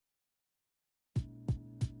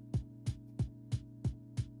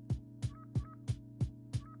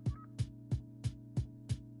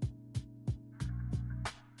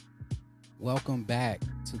Welcome back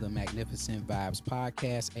to the Magnificent Vibes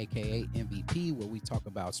podcast, aka MVP, where we talk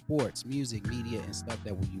about sports, music, media, and stuff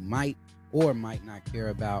that you might or might not care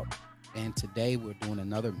about. And today we're doing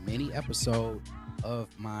another mini episode of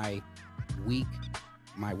week,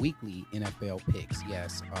 my weekly NFL picks.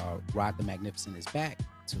 Yes, Rod the Magnificent is back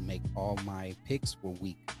to make all my picks for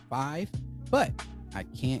week 5, but I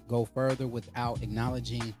can't go further without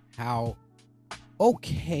acknowledging how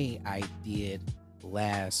okay I did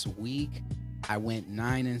last week. I went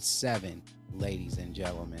 9-7, ladies and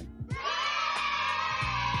gentlemen.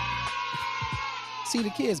 See,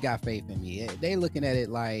 the kids got faith in me. They looking at it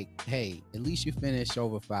like, hey, at least you finished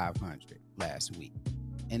over 500 last week.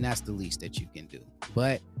 And that's the least that you can do.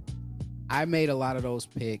 But I made a lot of those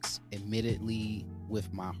picks, admittedly,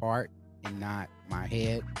 with my heart and not my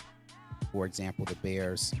head. For example, the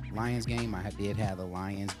Bears-Lions game, I did have the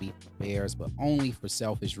Lions beat the Bears, but only for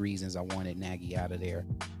selfish reasons. I wanted Nagy out of there.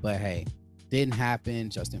 But hey, didn't happen.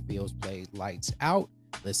 Justin Fields played lights out.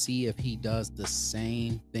 Let's see if he does the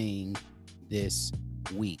same thing this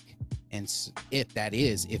week. And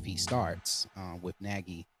if he starts with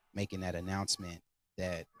Nagy making that announcement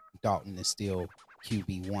that Dalton is still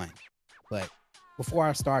QB1. But before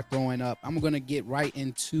I start throwing up, I'm going to get right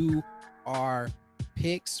into our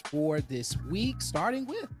picks for this week. I'm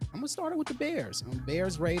gonna start with the Bears.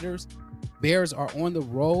 Bears-Raiders. Bears are on the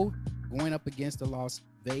road going up against the Las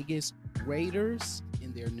Vegas Raiders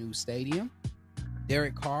in their new stadium.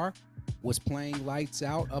 Derek Carr was playing lights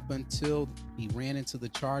out up until he ran into the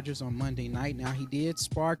Chargers on Monday night. Now, he did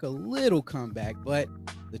spark a little comeback, but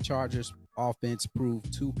the Chargers offense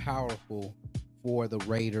proved too powerful for the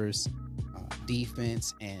Raiders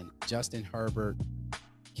defense, and Justin Herbert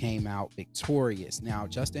came out victorious. Now,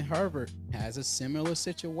 Justin Herbert has a similar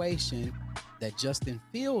situation that Justin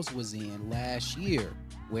Fields was in last year,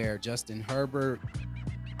 where Justin Herbert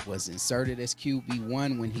was inserted as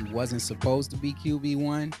QB1 when he wasn't supposed to be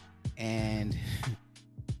QB1, and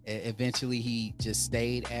eventually he just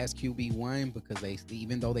stayed as QB1 because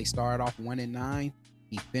even though they started off 1-9,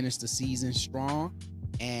 he finished the season strong.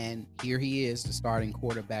 And here he is, the starting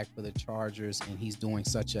quarterback for the Chargers, and he's doing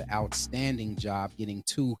such an outstanding job getting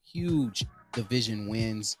 2 huge division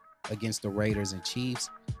wins against the Raiders and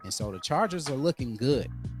Chiefs. And so the Chargers are looking good.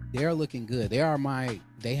 They're looking good. They were my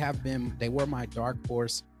dark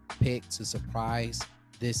horse pick to surprise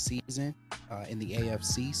this season in the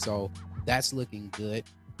AFC. So that's looking good.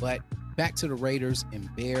 But back to the Raiders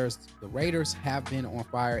and Bears. The Raiders have been on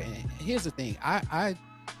fire. And here's the thing. I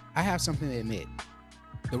have something to admit.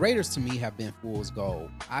 The Raiders, to me, have been fool's gold.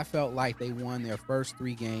 I felt like they won their first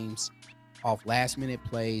 3 games off last-minute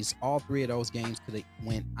plays. All 3 of those games could have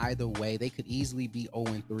went either way. They could easily be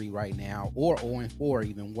 0-3 right now, or 0-4,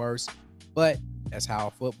 even worse. But that's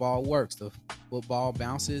how football works. The football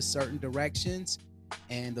bounces certain directions,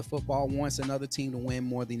 and the football wants another team to win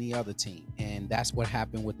more than the other team. And that's what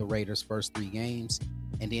happened with the Raiders' first 3 games.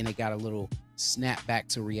 And then they got a little snap back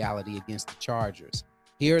to reality against the Chargers.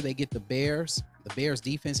 Here they get the Bears. The Bears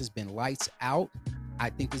defense has been lights out. I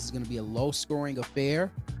think this is going to be a low-scoring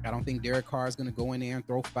affair. I don't think Derek Carr is going to go in there and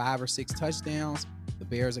throw 5 or 6 touchdowns. The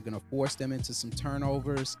Bears are going to force them into some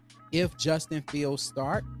turnovers. If Justin Fields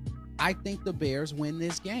start, I think the Bears win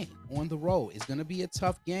this game on the road. It's going to be a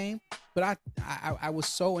tough game, but I was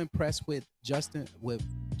so impressed with Justin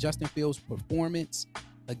Fields' performance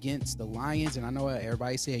against the Lions. And I know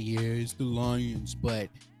everybody said, yeah, it's the Lions, but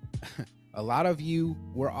a lot of you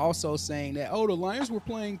were also saying that, the Lions were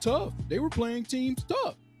playing tough. They were playing teams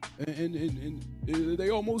tough. And they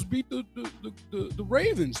almost beat the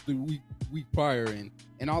Ravens the week prior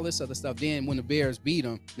and all this other stuff. Then when the Bears beat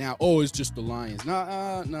them, now, it's just the Lions.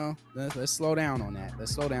 No. Let's slow down on that.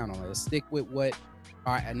 Let's stick with what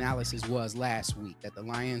our analysis was last week, that the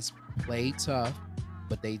Lions played tough,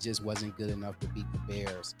 but they just wasn't good enough to beat the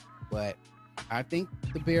Bears. But I think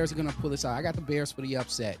the Bears are going to pull this out. I got the Bears for the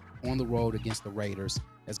upset on the road against the Raiders.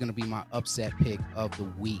 That's going to be my upset pick of the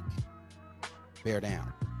week. Bear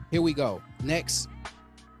down. Here we go. Next,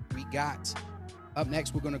 we're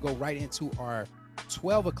going to go right into our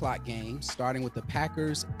 12 o'clock game, starting with the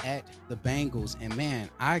Packers at the Bengals. And man,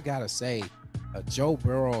 I got to say, Joe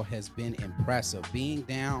Burrow has been impressive. Being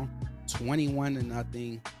down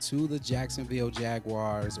 21-0 to the Jacksonville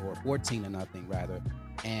Jaguars, or 14-0 rather,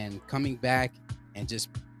 and coming back and just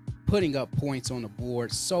putting up points on the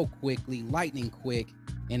board so quickly, lightning quick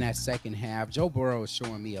in that second half. Joe Burrow is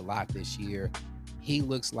showing me a lot this year. He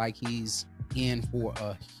looks like he's in for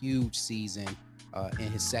a huge season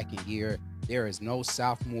in his second year. There is no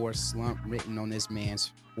sophomore slump written on this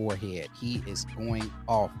man's forehead. He is going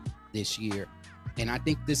off this year. And I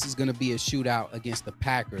think this is going to be a shootout against the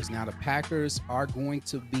Packers. Now, the Packers are going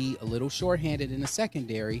to be a little shorthanded in the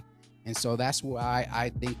secondary. And so that's why I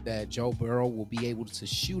think that Joe Burrow will be able to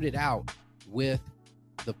shoot it out with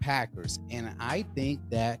the Packers. And I think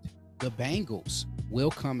that the Bengals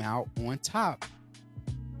will come out on top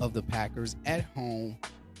of the Packers at home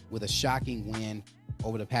with a shocking win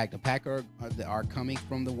over the Pack. The Packers are coming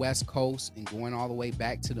from the West Coast and going all the way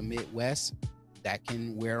back to the Midwest. That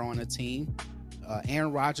can wear on a team.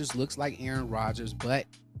 Aaron Rodgers looks like Aaron Rodgers, but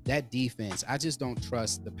that defense, I just don't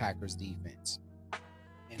trust the Packers defense.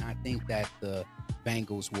 And I think that the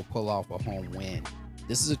Bengals will pull off a home win.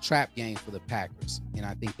 This is a trap game for the Packers, and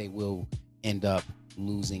I think they will end up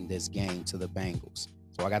losing this game to the Bengals.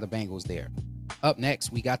 So I got the Bengals there. Up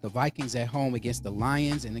next, we got the Vikings at home against the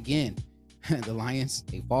Lions. And again, the Lions,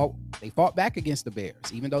 they fought back against the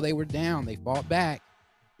Bears. Even though they were down, they fought back.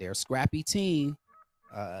 They're a scrappy team.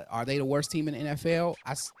 Are they the worst team in the NFL?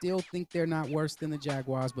 I still think they're not worse than the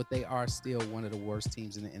Jaguars, but they are still one of the worst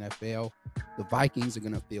teams in the NFL. The Vikings are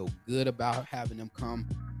going to feel good about having them come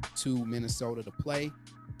to Minnesota to play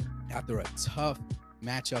after a tough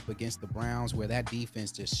matchup against the Browns, where that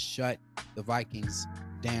defense just shut the Vikings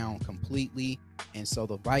down completely. And so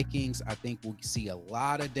the Vikings, I think, will see a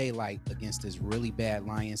lot of daylight against this really bad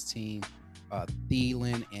Lions team.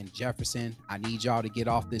 Thielen and Jefferson, I need y'all to get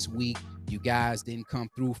off this week. You guys didn't come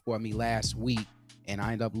through for me last week, and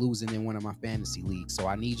I ended up losing in one of my fantasy leagues. So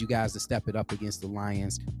I need you guys to step it up against the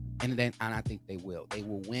Lions, and I think they will. They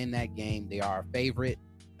will win that game. They are a favorite,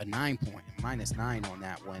 a -9 on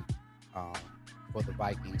that one for the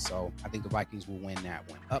Vikings. So I think the Vikings will win that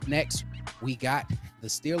one. Up next, we got the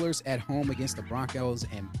Steelers at home against the Broncos,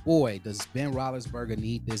 and boy, does Ben Roethlisberger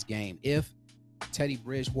need this game. If Teddy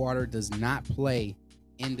Bridgewater does not play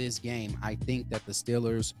in this game, I think that the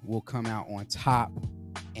Steelers will come out on top.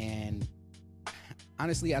 And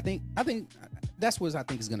honestly, I think that's what I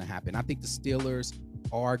think is going to happen. I think the Steelers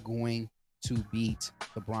are going to beat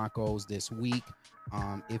the Broncos this week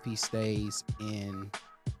if he stays in.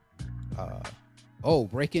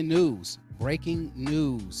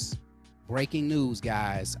 Breaking news,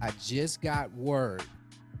 guys. I just got word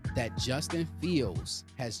that Justin Fields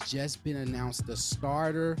has just been announced the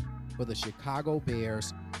starter for the Chicago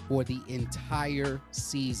Bears for the entire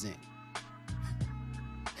season.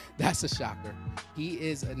 That's a shocker. He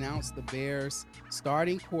is announced the Bears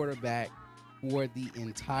starting quarterback for the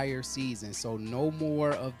entire season. So no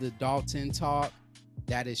more of the Dalton talk.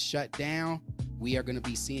 That is shut down. We are going to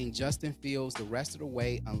be seeing Justin Fields the rest of the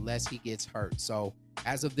way unless he gets hurt. So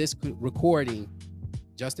as of this recording,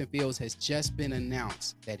 Justin Fields has just been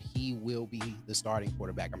announced that he will be the starting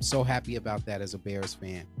quarterback. I'm so happy about that as a Bears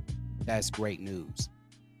fan. That's great news.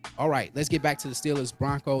 All right, let's get back to the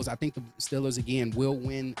Steelers-Broncos. I think the Steelers, again, will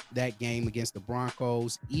win that game against the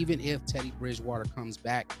Broncos. Even if Teddy Bridgewater comes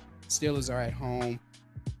back, Steelers are at home.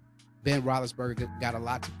 Ben Roethlisberger got a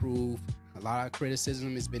lot to prove. A lot of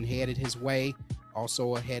criticism has been headed his way,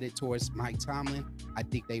 also headed towards Mike Tomlin. I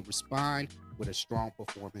think they respond with a strong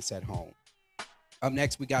performance at home. Up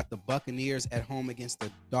next, we got the Buccaneers at home against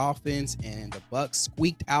the Dolphins, and the Bucs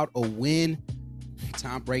squeaked out a win.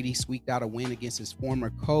 Tom Brady squeaked out a win against his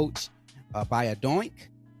former coach by a doink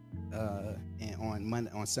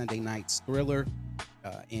and on Sunday night's Thriller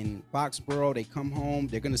in Foxborough. They come home.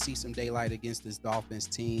 They're going to see some daylight against this Dolphins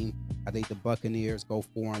team. I think the Buccaneers go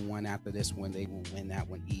 4-1 after this one. They will win that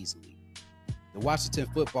one easily. The Washington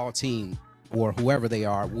football team, or whoever they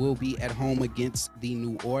are, will be at home against the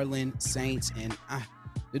New Orleans Saints. And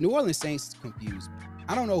the New Orleans Saints confuse me.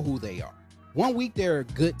 I don't know who they are. One week they're a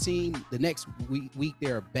good team. The next week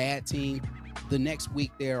they're a bad team. The next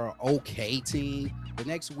week they're an okay team. The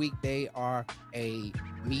next week they are a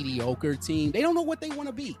mediocre team. They don't know what they want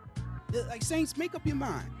to be. Like, Saints, make up your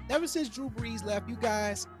mind. Ever since Drew Brees left, you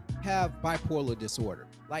guys have bipolar disorder.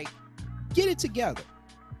 Like, get it together.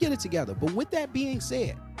 Get it together. But with that being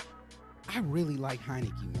said, I really like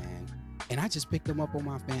Heineke, man. And I just picked him up on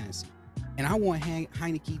my fantasy. And I want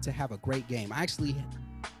Heineke to have a great game. I actually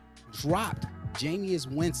dropped Jameis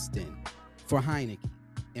Winston for Heineke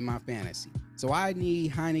in my fantasy. So I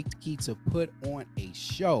need Heineke to put on a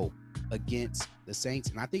show against the Saints.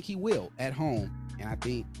 And I think he will at home. And I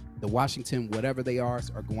think the Washington, whatever they are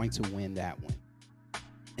going to win that one.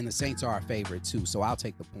 And the Saints are our favorite too. So I'll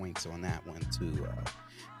take the points on that one too.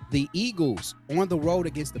 The Eagles on the road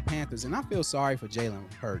against the Panthers. And I feel sorry for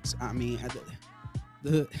Jalen Hurts. I mean,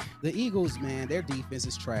 the Eagles, man, their defense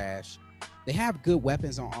is trash. They have good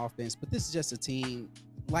weapons on offense, but this is just a team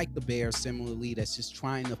like the Bears, similarly, that's just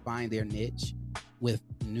trying to find their niche with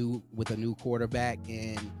a new quarterback.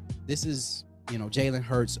 And this is Jalen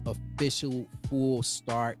Hurts official full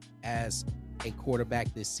start as a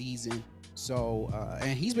quarterback this season. So,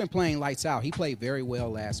 and he's been playing lights out. He played very well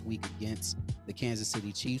last week against the Kansas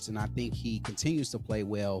City Chiefs, and I think he continues to play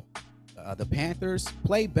well. The Panthers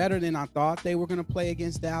played better than I thought they were going to play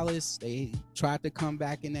against Dallas. They tried to come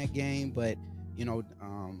back in that game, but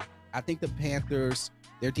I think the Panthers,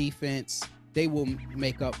 their defense, they will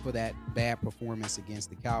make up for that bad performance against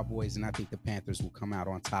the Cowboys, and I think the Panthers will come out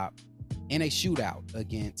on top in a shootout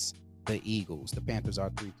against the Eagles. The Panthers are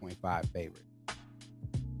 3.5 favorite.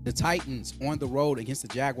 The Titans on the road against the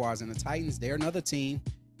Jaguars, and the Titans, they're another team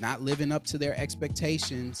not living up to their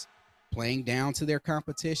expectations, playing down to their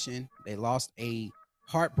competition. They lost a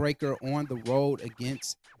heartbreaker on the road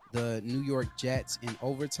against the New York Jets in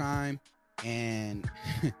overtime, and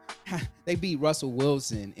they beat Russell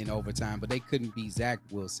Wilson in overtime, but they couldn't beat Zach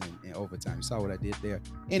Wilson in overtime. You saw what I did there.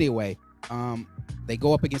 Anyway, they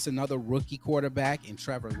go up against another rookie quarterback in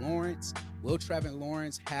Trevor Lawrence. Will Trevor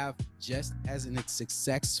Lawrence have just as a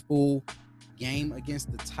successful game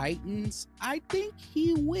against the Titans? I think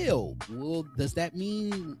he will. Does that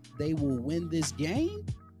mean they will win this game?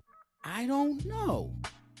 I don't know.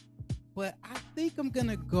 But I think I'm going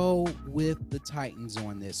to go with the Titans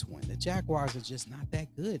on this one. The Jaguars are just not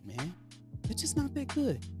that good, man. They're just not that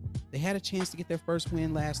good. They had a chance to get their first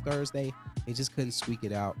win last Thursday. They just couldn't squeak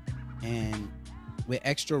it out. And with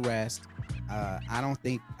extra rest, I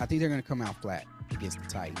think they're going to come out flat against the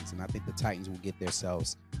Titans. And I think the Titans will get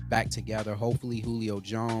themselves back together. Hopefully Julio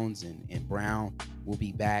Jones and Brown will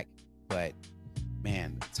be back. But,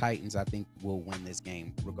 man, the Titans, I think, will win this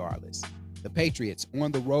game regardless. The Patriots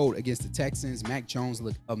on the road against the Texans. Mac Jones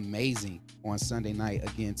looked amazing on Sunday night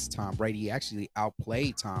against Tom Brady. He actually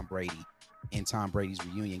outplayed Tom Brady in Tom Brady's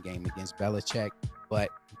reunion game against Belichick. But,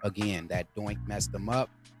 again, that doink messed him up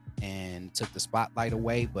and took the spotlight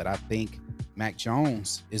away. But I think Mac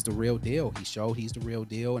Jones is the real deal. He showed he's the real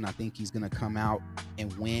deal, and I think he's going to come out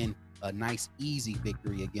and win a nice, easy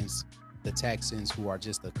victory against the Texans, who are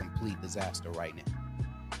just a complete disaster right now.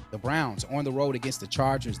 The Browns on the road against the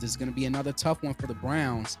Chargers. This is going to be another tough one for the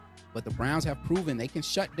Browns, but the Browns have proven they can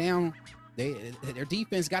shut down. Their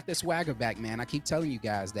defense got their swagger back, man. I keep telling you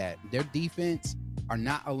guys that their defense are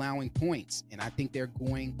not allowing points, and I think they're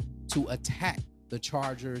going to attack the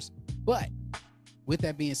Chargers. But with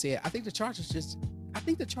that being said, I think the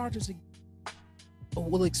Chargers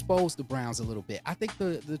will expose the Browns a little bit. I think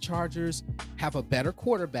the Chargers have a better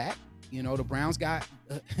quarterback. The Browns got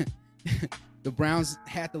the Browns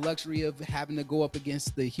had the luxury of having to go up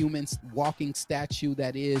against the human walking statue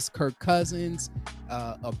that is Kirk Cousins,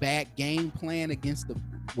 a bad game plan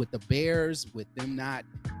with the Bears, with them not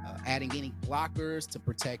adding any blockers to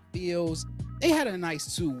protect Fields. They had a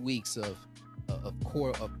nice 2 weeks of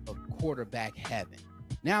quarterback heaven.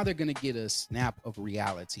 Now they're going to get a snap of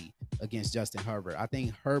reality against Justin Herbert. I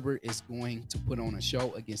think Herbert is going to put on a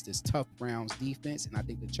show against this tough Browns defense, and I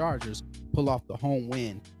think the Chargers pull off the home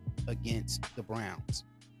win against the Browns.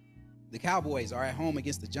 The Cowboys are at home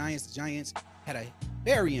against the Giants. The Giants had a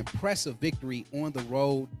very impressive victory on the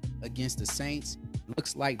road against the Saints.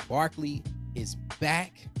 Looks like Barkley is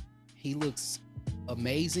back. He looks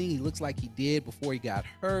amazing. He looks like he did before he got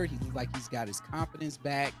hurt. He looks like he's got his confidence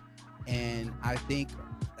back. And I think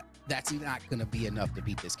that's not going to be enough to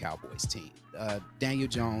beat this Cowboys team. Daniel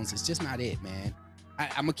Jones is just not it, man.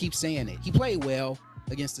 I'm going to keep saying it. He played well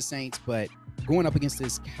against the Saints, but going up against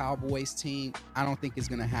this Cowboys team, I don't think it's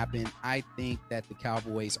going to happen. I think that the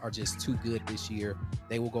Cowboys are just too good this year.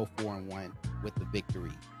 They will go 4-1 with the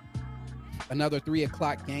victory. Another 3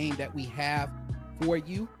 o'clock game that we have for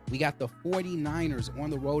you. We got the 49ers on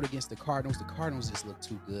the road against the Cardinals. The Cardinals just look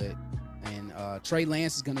too good. And Trey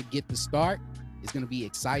Lance is going to get the start. It's going to be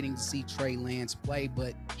exciting to see Trey Lance play,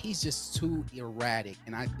 but he's just too erratic.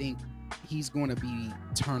 And I think he's going to be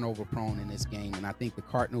turnover prone in this game. And I think the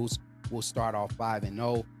Cardinals will start off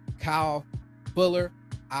 5-0. Kyle Fuller,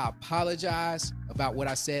 I apologize about what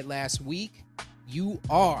I said last week. You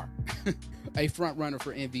are a front runner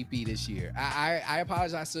for MVP this year. I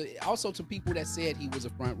apologize also to people that said he was a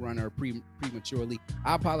front runner prematurely.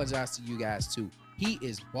 I apologize to you guys too. He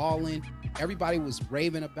is balling. Everybody was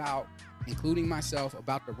raving about, including myself,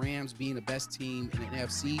 about the Rams being the best team in the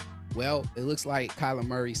NFC. Well, it looks like Kyler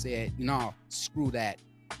Murray said, no, screw that.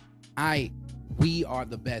 We are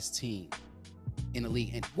the best team in the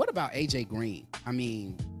league. And what about AJ Green? I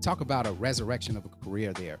mean, talk about a resurrection of a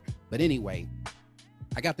career there. But anyway,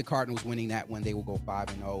 I got the Cardinals winning that one. They will go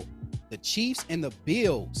 5-0. The Chiefs and the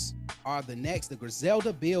Bills are the next. The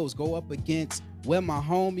Griselda Bills go up against my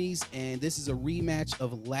homies, and this is a rematch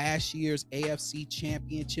of last year's AFC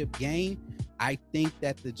Championship game. I think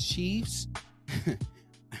that the Chiefs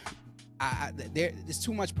there's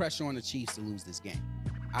too much pressure on the Chiefs to lose this game.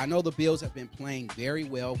 I know the Bills have been playing very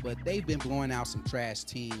well, but they've been blowing out some trash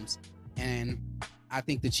teams, and I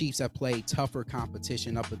think the Chiefs have played tougher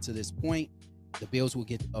competition up until this point. The Bills will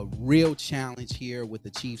get a real challenge here with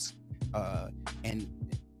the Chiefs, and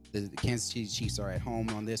the Kansas City Chiefs are at home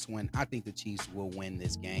on this one. I think the Chiefs will win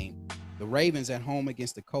this game. The Ravens at home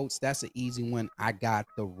against the Colts, that's an easy one. I got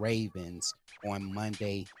the Ravens on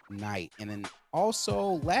Monday night. And then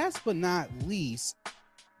also, last but not least,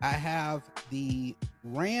 I have the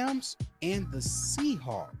Rams and the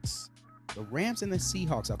Seahawks. The Rams and the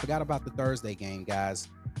Seahawks. I forgot about the Thursday game, guys.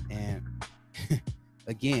 And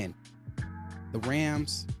again, the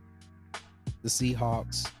Rams, the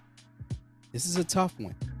Seahawks. This is a tough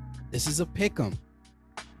one. This is a pick 'em.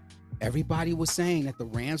 Everybody was saying that the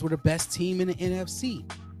Rams were the best team in the NFC.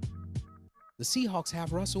 The Seahawks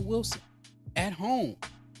have Russell Wilson at home,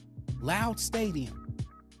 loud stadium.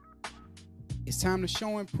 It's time to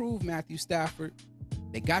show and prove, Matthew Stafford.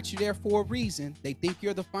 They got you there for a reason. They think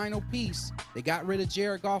you're the final piece. They got rid of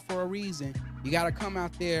Jared Goff for a reason. You got to come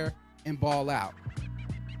out there and ball out.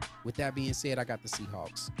 With that being said, I got the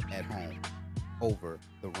Seahawks at home over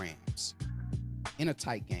the Rams. In a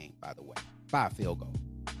tight game, by the way, by a field goal.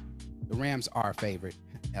 The Rams are a favorite,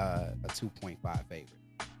 a 2.5 favorite.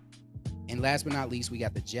 And last but not least, we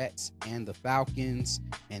got the Jets and the Falcons.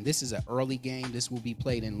 And this is an early game. This will be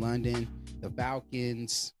played in London. The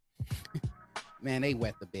Falcons, man, they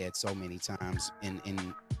wet the bed so many times in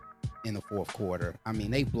the fourth quarter. I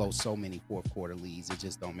mean, they blow so many fourth quarter leads. It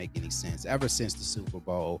just don't make any sense. Ever since the Super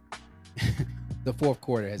Bowl, the fourth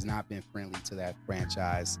quarter has not been friendly to that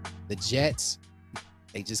franchise. The Jets,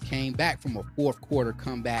 they just came back from a fourth quarter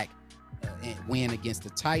comeback and win against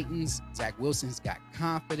the Titans. Zach Wilson's got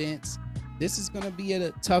confidence. This is going to be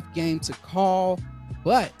a tough game to call.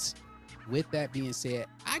 But with that being said,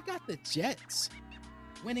 I got the Jets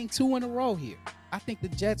winning 2 in a row here. I think the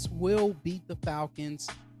Jets will beat the Falcons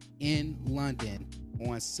in London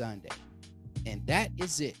on Sunday. And that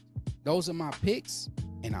is it. Those are my picks,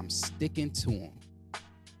 and I'm sticking to them.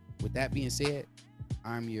 With that being said,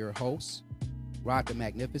 I'm your host, Rod the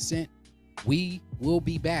Magnificent. We will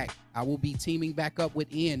be back. I will be teaming back up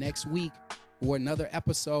with Ian next week for another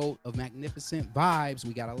episode of Magnificent Vibes.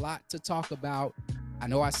 We got a lot to talk about. I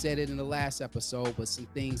know I said it in the last episode, but some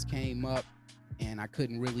things came up and I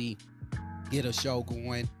couldn't really get a show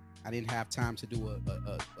going. I didn't have time to do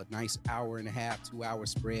a nice hour and a half, 2 hour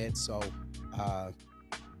spread. So I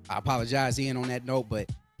apologize, Ian, on that note, but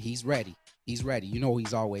he's ready. He's ready. You know,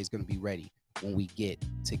 he's always going to be ready when we get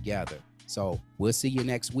together. So we'll see you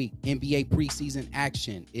next week. NBA preseason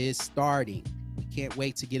action is starting. We can't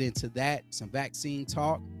wait to get into that. Some vaccine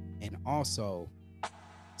talk and also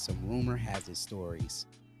some rumor has it stories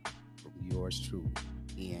from yours truly,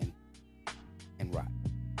 Ian and Rod.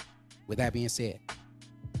 With that being said,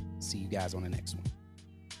 see you guys on the next one.